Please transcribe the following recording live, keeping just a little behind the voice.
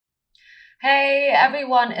Hey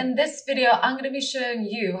everyone, in this video, I'm going to be showing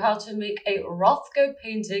you how to make a Rothko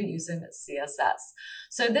painting using CSS.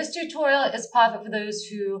 So this tutorial is perfect for those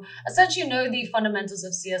who essentially know the fundamentals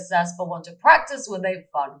of CSS but want to practice with a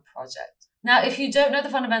fun project. Now, if you don't know the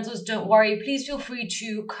fundamentals, don't worry. Please feel free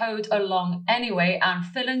to code along anyway and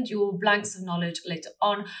fill in your blanks of knowledge later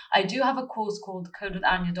on. I do have a course called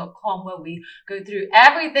codewithanya.com where we go through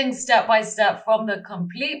everything step by step from the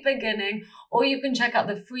complete beginning, or you can check out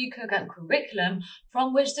the freeCodeCamp curriculum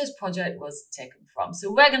from which this project was taken from.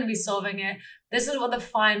 So we're going to be solving it. This is what the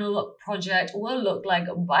final project will look like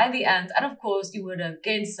by the end. And of course, you would have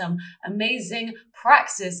gained some amazing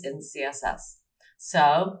practice in CSS.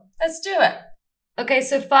 So let's do it. Okay,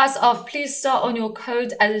 so first off, please start on your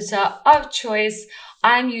code editor of choice.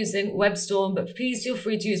 I'm using WebStorm, but please feel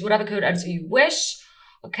free to use whatever code editor you wish.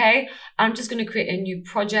 Okay, I'm just going to create a new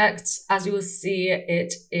project. As you will see,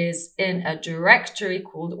 it is in a directory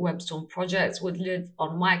called WebStorm projects, would live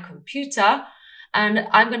on my computer. And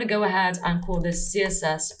I'm going to go ahead and call this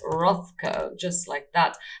CSS Rothko, just like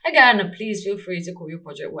that. Again, please feel free to call your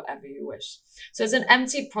project whatever you wish. So it's an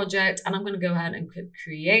empty project, and I'm going to go ahead and click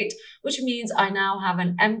create, which means I now have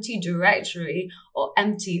an empty directory or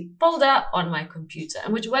empty folder on my computer,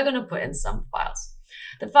 in which we're going to put in some files.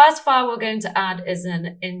 The first file we're going to add is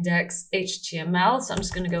an index.html. So I'm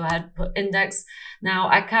just going to go ahead and put index. Now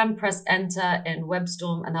I can press enter in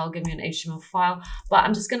WebStorm and that'll give me an HTML file, but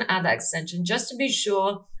I'm just going to add that extension just to be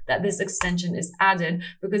sure that this extension is added,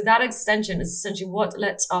 because that extension is essentially what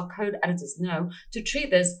lets our code editors know to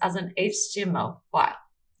treat this as an HTML file.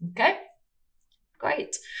 Okay?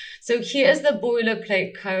 Great. So here's the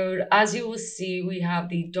boilerplate code. As you will see, we have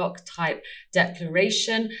the doc type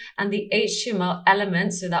declaration and the HTML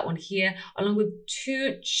element, so that one here, along with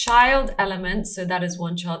two child elements. So that is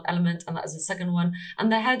one child element and that is the second one.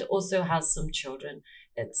 And the head also has some children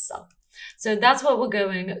itself. So that's what we're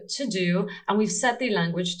going to do. And we've set the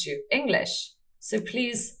language to English. So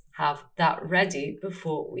please have that ready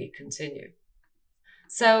before we continue.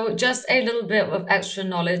 So just a little bit of extra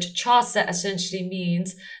knowledge. Char set essentially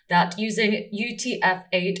means that using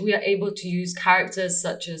UTF-8, we are able to use characters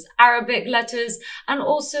such as Arabic letters and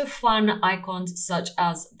also fun icons such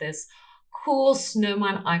as this cool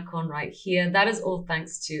snowman icon right here. That is all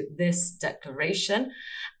thanks to this declaration.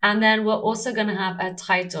 And then we're also going to have a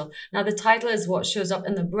title. Now the title is what shows up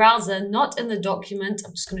in the browser, not in the document.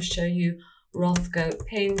 I'm just going to show you Rothko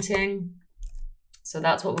painting. So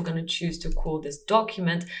that's what we're going to choose to call this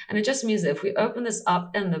document. And it just means that if we open this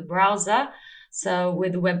up in the browser, so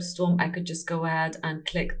with WebStorm, I could just go ahead and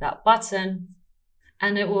click that button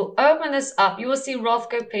and it will open this up. You will see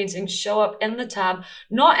Rothko painting show up in the tab,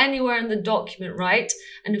 not anywhere in the document, right?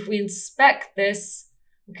 And if we inspect this,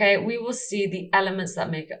 okay, we will see the elements that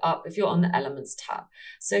make it up if you're on the Elements tab.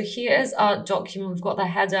 So here is our document. We've got the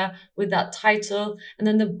header with that title, and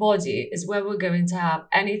then the body is where we're going to have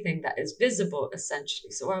anything that is visible,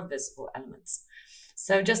 essentially. So our visible elements.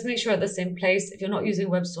 So just make sure at the same place. If you're not using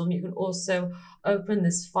WebStorm, you can also open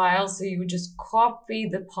this file. So you would just copy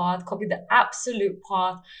the path, copy the absolute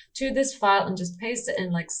path to this file and just paste it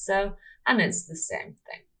in like so, and it's the same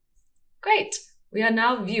thing. Great. We are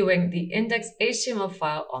now viewing the index.html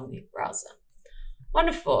file on the browser.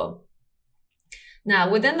 Wonderful.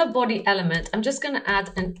 Now, within the body element, I'm just going to add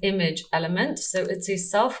an image element. So it's a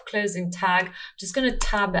self-closing tag. I'm just going to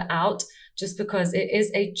tab it out just because it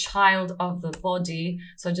is a child of the body.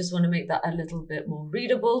 So I just want to make that a little bit more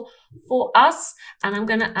readable for us. And I'm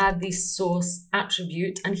going to add the source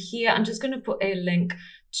attribute. And here, I'm just going to put a link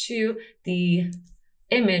to the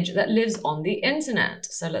image that lives on the internet.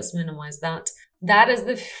 So let's minimize that. That is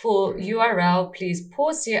the full URL. Please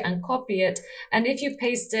pause here and copy it. And if you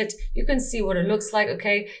paste it, you can see what it looks like.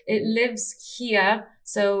 Okay, it lives here.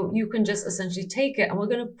 So you can just essentially take it and we're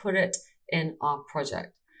going to put it in our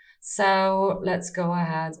project. So let's go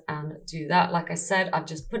ahead and do that. Like I said, I've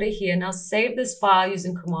just put it here. Now save this file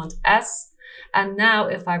using Command S. And now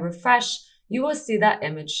if I refresh, you will see that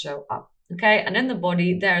image show up. Okay, and in the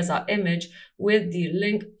body, there's our image with the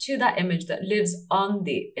link to that image that lives on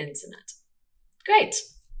the internet. Great.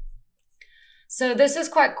 So this is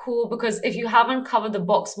quite cool because if you haven't covered the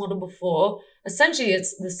box model before, essentially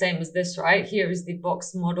it's the same as this, right? Here is the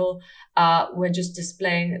box model. We're just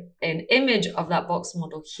displaying an image of that box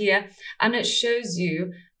model here, and it shows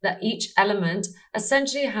you that each element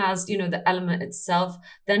essentially has, you know, the element itself,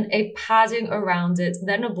 then a padding around it,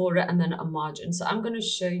 then a border, and then a margin. So I'm going to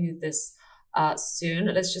show you this soon.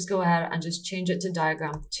 Let's just go ahead and just change it to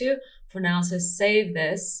diagram 2 for now. So save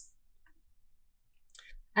this.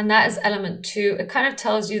 And that is element 2. It kind of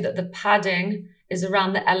tells you that the padding is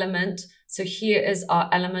around the element. So here is our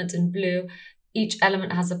element in blue. Each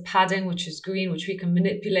element has a padding, which is green, which we can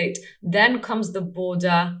manipulate. Then comes the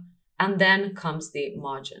border, and then comes the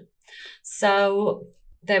margin. So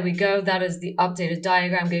there we go. That is the updated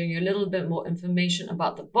diagram, giving you a little bit more information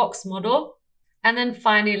about the box model. And then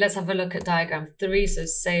finally, let's have a look at diagram 3. So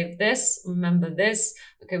save this, remember this.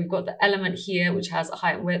 Okay, we've got the element here, which has a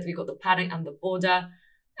height and width. We've got the padding and the border.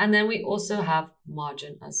 And then we also have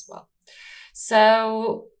margin as well.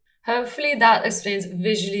 So hopefully that explains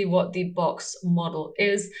visually what the box model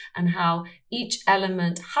is and how each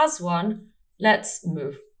element has one. Let's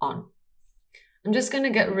move on. I'm just going to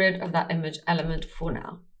get rid of that image element for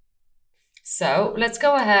now. So let's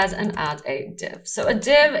go ahead and add a div. So a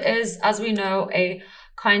div is, as we know, a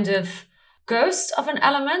kind of ghost of an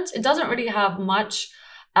element. It doesn't really have much,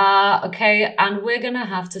 okay, and we're going to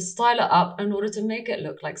have to style it up in order to make it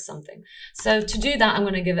look like something. So to do that, I'm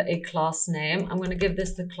going to give it a class name. I'm going to give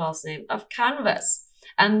this the class name of canvas.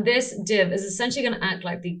 And this div is essentially going to act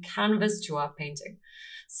like the canvas to our painting.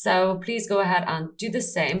 So please go ahead and do the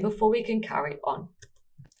same before we can carry on.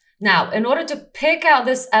 Now, in order to pick out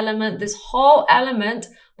this element, this whole element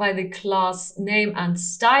by the class name and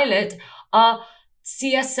style it, our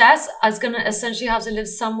CSS is going to essentially have to live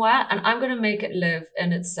somewhere, and I'm going to make it live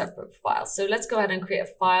in its separate file. So let's go ahead and create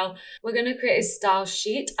a file. We're going to create a style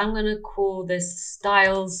sheet. I'm going to call this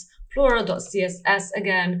styles plural.css.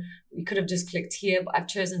 Again, we could have just clicked here, but I've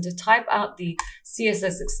chosen to type out the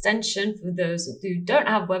CSS extension for those who don't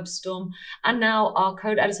have WebStorm. And now our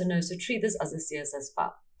code editor knows to treat this as a CSS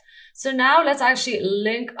file. So now let's actually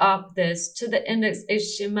link up this to the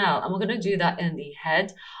index.html, and we're going to do that in the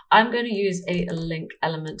head. I'm going to use a link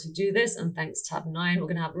element to do this, and thanks tab 9, we're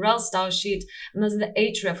going to have rel style sheet, and as the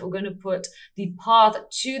href, we're going to put the path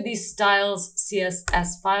to the styles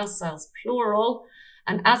CSS file, styles plural,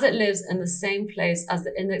 and as it lives in the same place as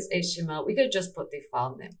the index.html, we could just put the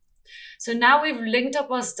file name. So now we've linked up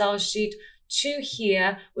our style sheet to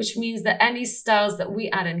here, which means that any styles that we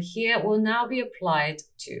add in here will now be applied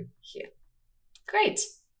to here. Great.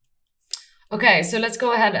 Okay, so let's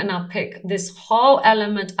go ahead and now pick this whole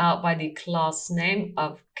element out by the class name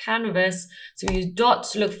of canvas. So we use dot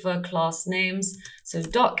to look for class names. So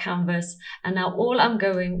dot canvas. And now all I'm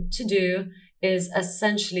going to do is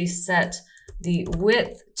essentially set the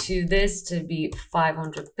width to this to be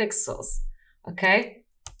 500 pixels. Okay,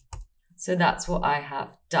 so that's what I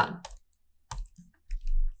have done.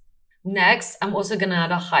 Next, I'm also going to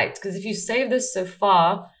add a height, because if you save this so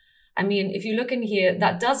far, I mean, if you look in here,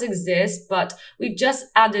 that does exist, but we've just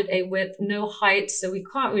added a width, no height, so we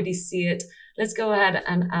can't really see it. Let's go ahead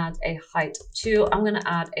and add a height too. I'm going to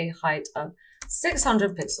add a height of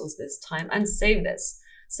 600 pixels this time and save this.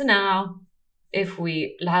 So now, if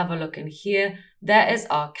we have a look in here, there is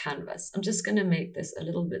our canvas. I'm just going to make this a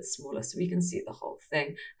little bit smaller so we can see the whole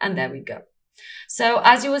thing. And there we go. So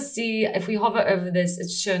as you will see, if we hover over this,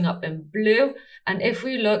 it's showing up in blue. And if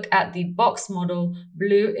we look at the box model,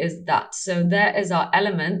 blue is that. So there is our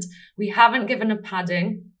element. We haven't given a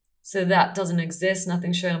padding, so that doesn't exist.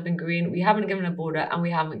 Nothing showing up in green. We haven't given a border, and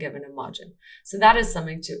we haven't given a margin. So that is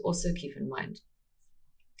something to also keep in mind.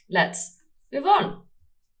 Let's move on.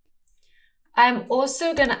 I'm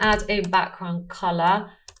also going to add a background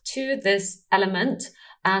color to this element.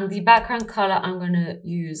 And the background color I'm going to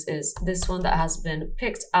use is this one that has been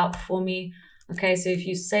picked out for me. Okay, so if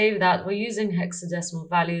you save that, we're using hexadecimal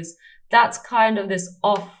values. That's kind of this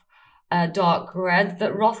off dark red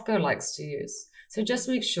that Rothko likes to use. So just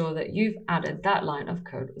make sure that you've added that line of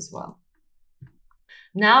code as well.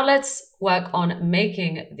 Now let's work on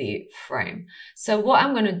making the frame. So what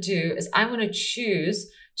I'm going to do is I'm going to choose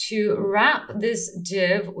to wrap this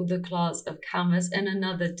div with the class of canvas in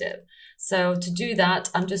another div. So to do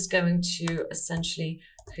that, I'm just going to essentially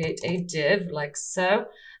create a div like so,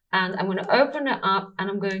 and I'm going to open it up and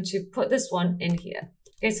I'm going to put this one in here.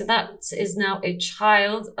 Okay, so that is now a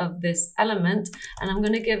child of this element, and I'm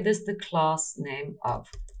going to give this the class name of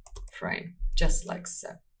frame, just like so.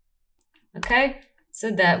 Okay,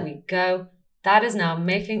 so there we go. That is now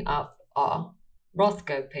making up our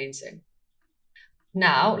Rothko painting.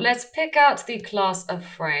 Now let's pick out the class of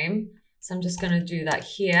frame. So I'm just going to do that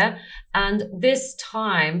here. And this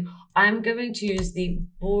time I'm going to use the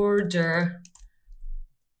border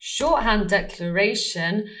shorthand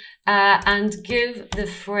declaration and give the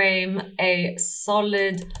frame a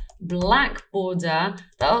solid black border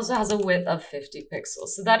that also has a width of 50 pixels.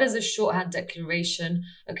 So that is a shorthand declaration.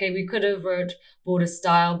 Okay, we could have wrote border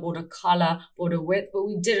style, border color, border width, but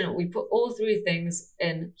we didn't. We put all three things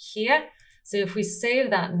in here. So if we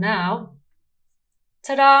save that now,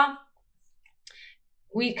 ta-da!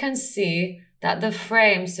 We can see that the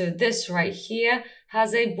frame, so this right here,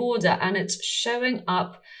 has a border and it's showing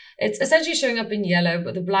up. It's essentially showing up in yellow,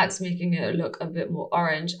 but the black's making it look a bit more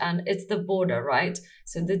orange, and it's the border, right?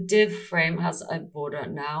 So the div frame has a border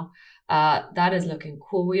now. That is looking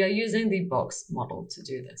cool. We are using the box model to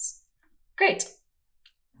do this. Great.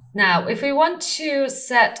 Now, if we want to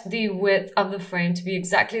set the width of the frame to be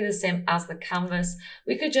exactly the same as the canvas,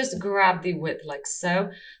 we could just grab the width like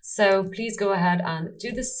so. So please go ahead and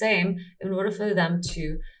do the same in order for them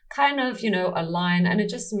to kind of, align. And it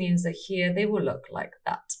just means that here they will look like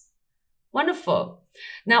that. Wonderful.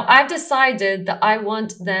 Now I've decided that I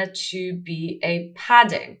want there to be a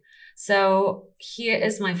padding. So here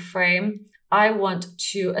is my frame. I want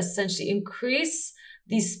to essentially increase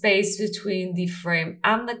the space between the frame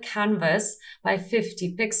and the canvas by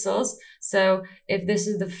 50 pixels. So if this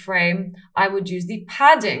is the frame, I would use the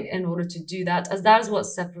padding in order to do that, as that is what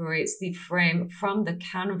separates the frame from the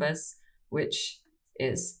canvas, which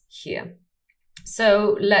is here.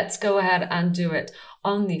 So let's go ahead and do it.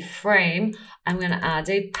 On the frame, I'm going to add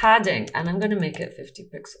a padding and I'm going to make it 50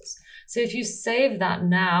 pixels. So if you save that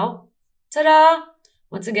now, ta-da!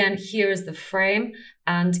 Once again, here is the frame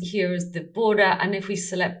and here is the border. And if we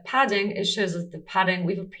select padding, it shows us the padding.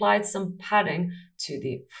 We've applied some padding to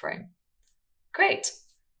the frame. Great.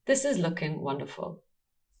 This is looking wonderful.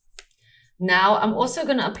 Now I'm also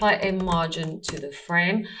going to apply a margin to the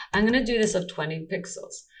frame. I'm going to do this of 20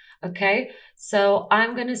 pixels. Okay, so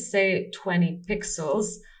I'm going to say 20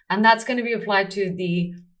 pixels, and that's going to be applied to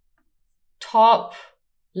the top,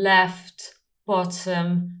 left,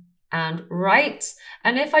 bottom, and right.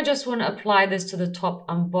 And if I just want to apply this to the top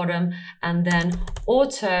and bottom and then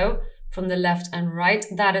auto from the left and right,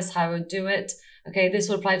 that is how I would do it. Okay, this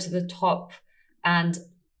will apply to the top and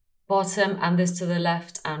bottom and this to the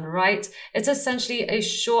left and right. It's essentially a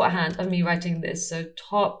shorthand of me writing this. So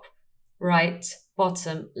top, right,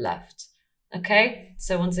 bottom, left. Okay,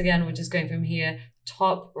 so once again, we're just going from here,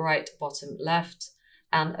 top, right, bottom, left.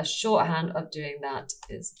 And a shorthand of doing that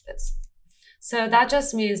is this. So that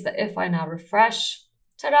just means that if I now refresh,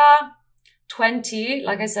 ta-da, 20,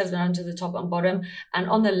 like I said, is down to the top and bottom, and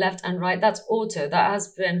on the left and right, that's auto. That has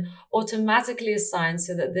been automatically assigned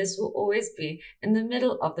so that this will always be in the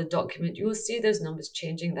middle of the document. You will see those numbers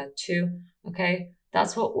changing there too, okay?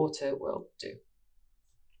 That's what auto will do.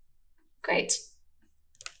 Great.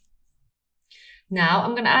 Now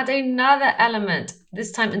I'm going to add another element,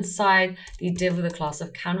 this time inside the div with the class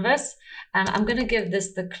of canvas, and I'm going to give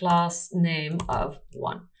this the class name of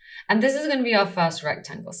 1. And this is going to be our first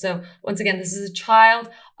rectangle. So once again, this is a child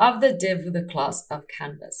of the div with the class of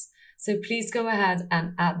canvas. So please go ahead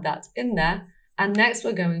and add that in there. And next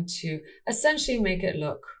we're going to essentially make it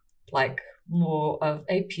look like more of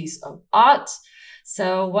a piece of art.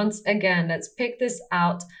 So once again, let's pick this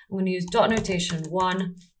out. I'm going to use dot notation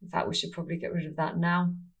 1. In fact, we should probably get rid of that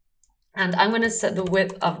now. And I'm going to set the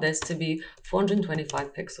width of this to be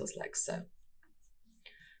 425 pixels like so.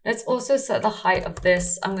 Let's also set the height of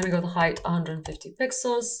this. I'm going to go the height 150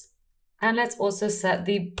 pixels. And let's also set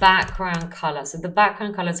the background color. So the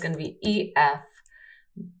background color is going to be EF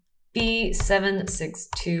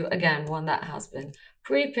B762. Again, one that has been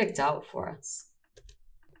pre-picked out for us.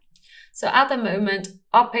 So at the moment,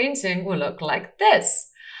 our painting will look like this.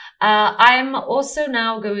 I'm also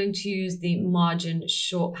now going to use the margin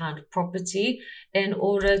shorthand property in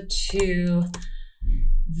order to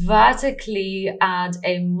vertically add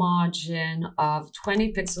a margin of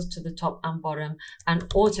 20 pixels to the top and bottom and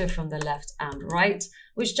auto from the left and right,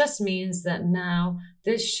 which just means that now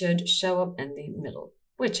this should show up in the middle,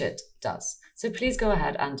 which it does. So please go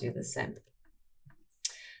ahead and do the same.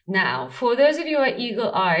 Now, for those of you who are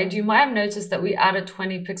eagle-eyed, you might have noticed that we added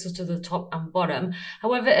 20 pixels to the top and bottom.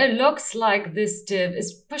 However, it looks like this div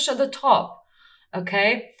is pushed at the top,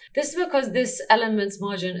 okay? This is because this element's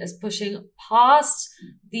margin is pushing past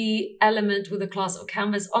the element with the class of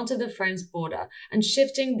canvas onto the frame's border and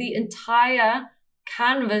shifting the entire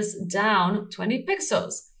canvas down 20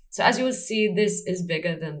 pixels. So as you will see, this is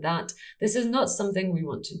bigger than that. This is not something we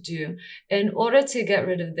want to do. In order to get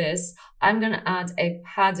rid of this, I'm going to add a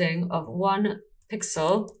padding of 1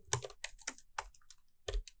 pixel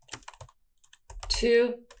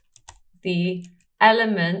to the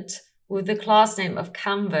element with the class name of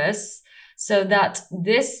canvas so that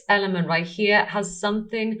this element right here has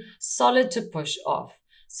something solid to push off.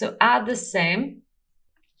 So add the same.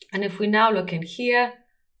 And if we now look in here,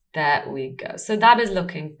 there we go. So that is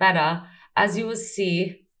looking better. As you will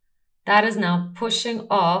see, that is now pushing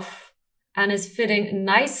off and is fitting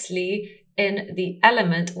nicely in the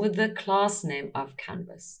element with the class name of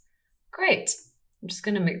canvas. Great. I'm just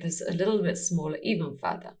going to make this a little bit smaller, even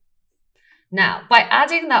further. Now, by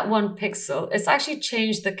adding that 1 pixel, it's actually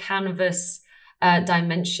changed the canvas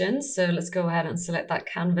dimensions. So let's go ahead and select that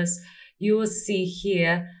canvas. You will see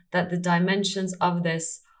here that the dimensions of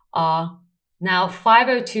this are now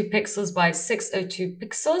 502 pixels by 602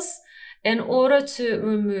 pixels. In order to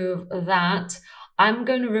remove that, I'm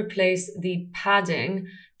going to replace the padding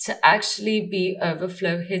to actually be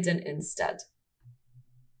overflow hidden instead.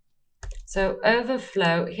 So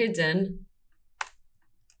overflow hidden,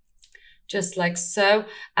 just like so.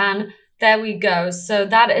 And there we go. So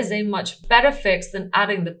that is a much better fix than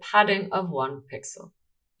adding the padding of 1 pixel.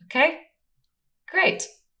 Okay, great.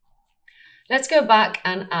 Let's go back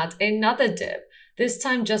and add another div, this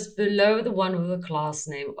time just below the one with the class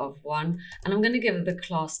name of 1. And I'm going to give it the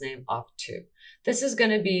class name of 2. This is going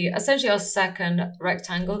to be essentially our second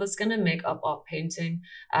rectangle that's going to make up our painting.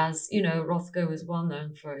 As you know, Rothko is well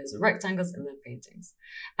known for his rectangles in their paintings.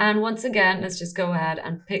 And once again, let's just go ahead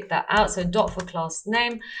and pick that out. So dot for class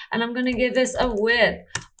name, and I'm going to give this a width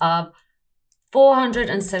of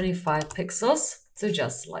 475 pixels. So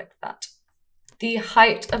just like that. The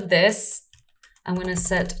height of this, I'm going to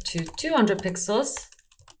set to 200 pixels.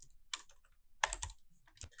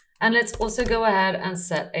 And let's also go ahead and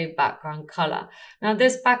set a background color. Now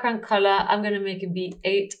this background color, I'm going to make it be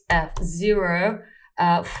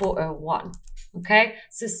 8F0401. Okay,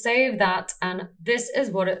 so save that. And this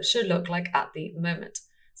is what it should look like at the moment.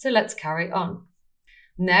 So let's carry on.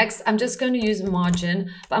 Next, I'm just going to use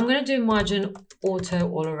margin, but I'm going to do margin auto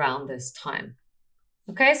all around this time.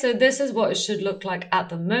 Okay, so this is what it should look like at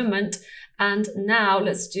the moment. And now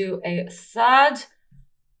let's do a third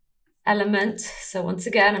element. So once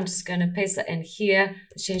again, I'm just going to paste that in here,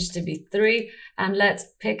 change it to be 3, and let's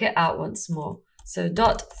pick it out once more. So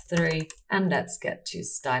dot 3, and let's get to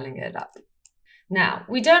styling it up. Now,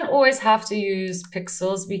 we don't always have to use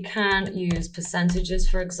pixels. We can use percentages,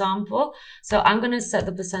 for example. So I'm going to set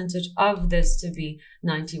the percentage of this to be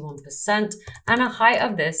 91% and a height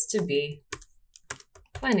of this to be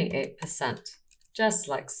 28%, just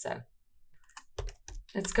like so.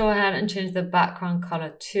 Let's go ahead and change the background color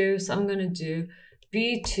too. So I'm going to do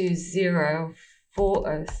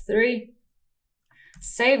B20403.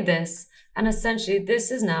 Save this. And essentially,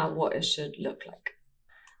 this is now what it should look like.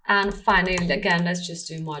 And finally, again, let's just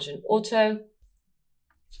do margin auto.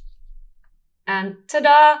 And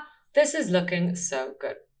ta-da! This is looking so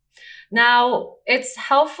good. Now, it's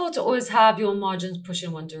helpful to always have your margins push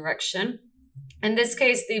in one direction. In this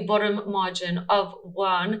case, the bottom margin of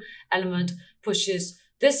one element pushes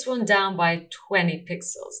this one down by 20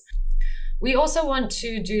 pixels. We also want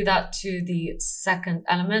to do that to the second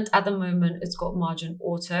element. At the moment, it's got margin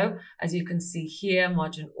auto, as you can see here,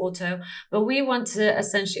 margin auto, but we want to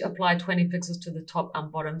essentially apply 20 pixels to the top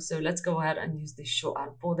and bottom. So let's go ahead and use the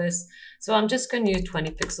shorthand for this. So I'm just going to use 20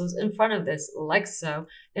 pixels in front of this like so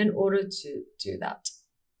in order to do that.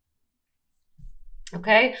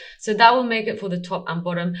 Okay, so that will make it for the top and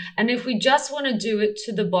bottom. And if we just want to do it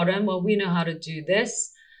to the bottom, well, we know how to do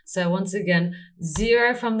this. So once again,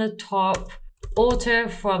 0 from the top, auto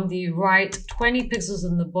from the right, 20 pixels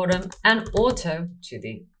on the bottom, and auto to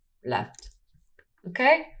the left.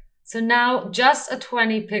 Okay, so now just a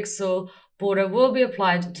 20 pixel border will be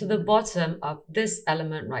applied to the bottom of this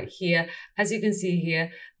element right here. As you can see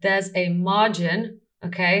here, there's a margin.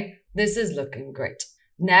 Okay, this is looking great.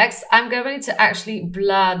 Next, I'm going to actually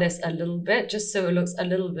blur this a little bit, just so it looks a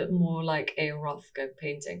little bit more like a Rothko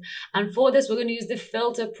painting. And for this, we're going to use the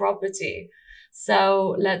filter property.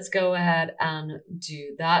 So let's go ahead and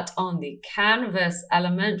do that on the canvas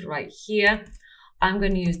element right here. I'm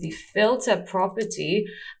going to use the filter property,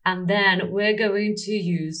 and then we're going to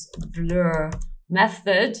use blur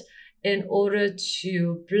method in order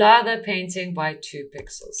to blur the painting by 2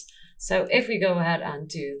 pixels. So if we go ahead and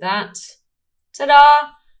do that,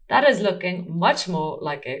 ta-da! That is looking much more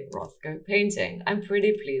like a Rothko painting. I'm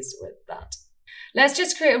pretty pleased with that. Let's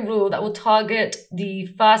just create a rule that will target the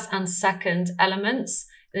first and second elements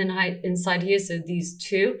inside here, so these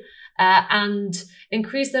two, and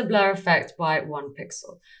increase the blur effect by 1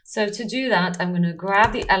 pixel. So to do that, I'm going to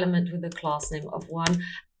grab the element with the class name of 1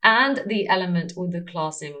 and the element with the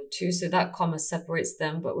class name of 2. So that comma separates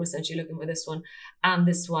them, but we're essentially looking for this one and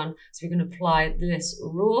this one. So we're going to apply this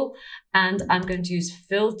rule, and I'm going to use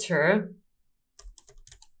filter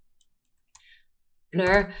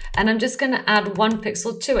blur, and I'm just going to add 1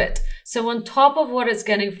 pixel to it. So on top of what it's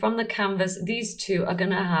getting from the canvas, these two are going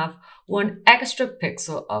to have 1 extra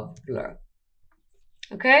pixel of blur.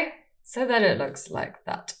 Okay, so that it looks like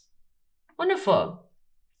that. Wonderful.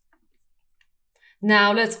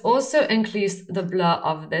 Now let's also increase the blur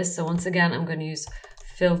of this. So once again, I'm going to use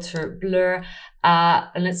filter blur,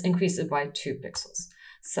 and let's increase it by 2 pixels.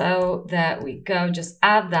 So there we go. Just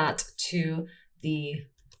add that to the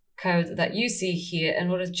code that you see here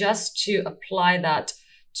in order just to apply that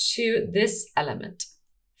to this element.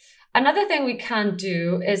 Another thing we can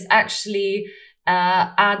do is actually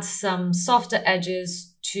add some softer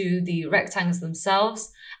edges to the rectangles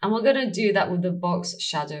themselves. And we're going to do that with the box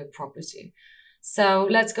shadow property. So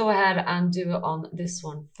let's go ahead and do it on this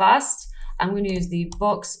one first. I'm going to use the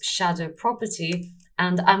box shadow property,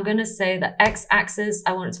 and I'm going to say the x-axis,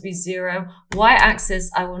 I want it to be 0. Y-axis,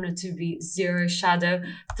 I want it to be 0 shadow,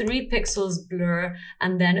 3 pixels blur,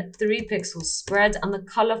 and then 3 pixels spread. And the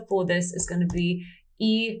color for this is going to be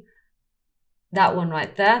E, that one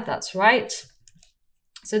right there. That's right.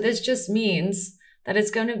 So this just means that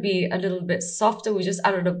it's going to be a little bit softer. We just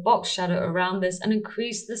added a box shadow around this and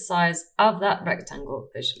increased the size of that rectangle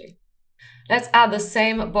visually. Let's add the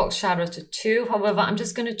same box shadow to 2. However, I'm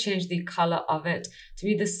just going to change the color of it to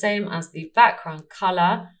be the same as the background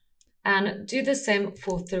color, and do the same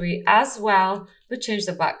for 3 as well, but change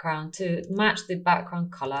the background to match the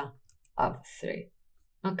background color of 3.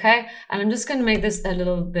 Okay, and I'm just going to make this a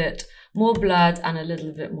little bit more blurred and a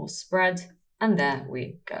little bit more spread, and there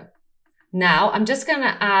we go. Now, I'm just going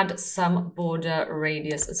to add some border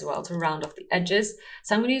radius as well to round off the edges.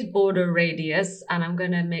 So I'm going to use border radius, and I'm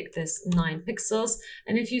going to make this 9 pixels.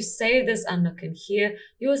 And if you save this and look in here,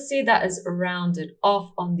 you will see that is rounded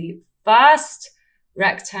off on the first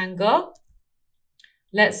rectangle.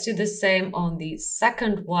 Let's do the same on the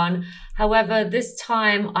second one. However, this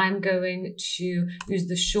time I'm going to use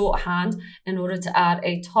the shorthand in order to add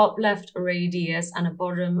a top left radius and a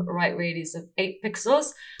bottom right radius of 8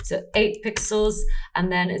 pixels. So 8 pixels,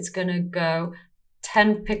 and then it's going to go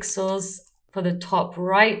 10 pixels for the top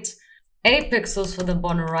right, 8 pixels for the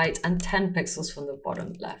bottom right, and 10 pixels from the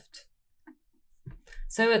bottom left.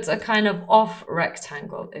 So it's a kind of off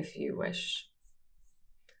rectangle if you wish.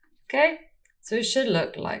 Okay. So it should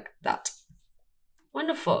look like that.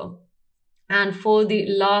 Wonderful. And for the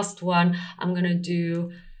last one, I'm going to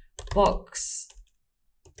do box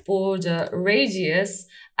border radius,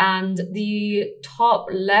 and the top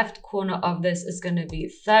left corner of this is going to be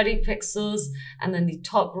 30 pixels, and then the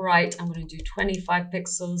top right, I'm going to do 25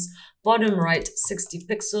 pixels, bottom right, 60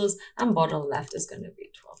 pixels, and bottom left is going to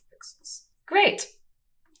be 12 pixels. Great.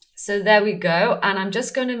 So there we go. And I'm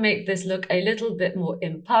just going to make this look a little bit more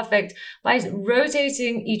imperfect by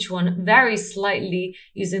rotating each one very slightly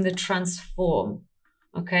using the transform.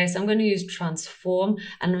 Okay, so I'm going to use transform,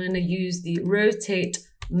 and I'm going to use the rotate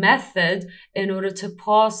method in order to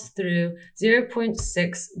pass through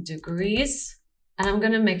 0.6 degrees. And I'm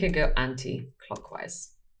going to make it go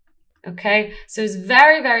anti-clockwise. Okay, so it's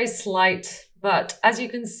very, very slight. But as you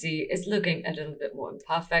can see, it's looking a little bit more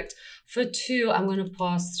imperfect. For 2, I'm going to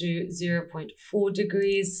pass through 0.4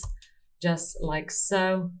 degrees, just like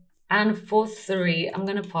so. And for 3, I'm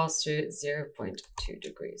going to pass through 0.2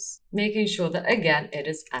 degrees, making sure that, again, it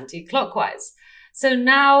is anti-clockwise. So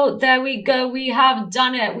now, there we go. We have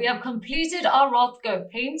done it. We have completed our Rothko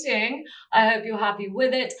painting. I hope you're happy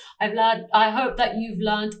with it. I hope that you've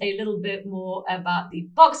learned a little bit more about the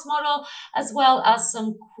box model, as well as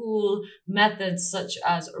some cool methods such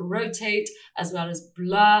as rotate, as well as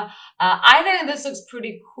blur. I think this looks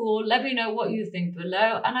pretty cool. Let me know what you think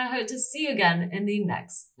below, and I hope to see you again in the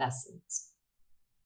next lessons.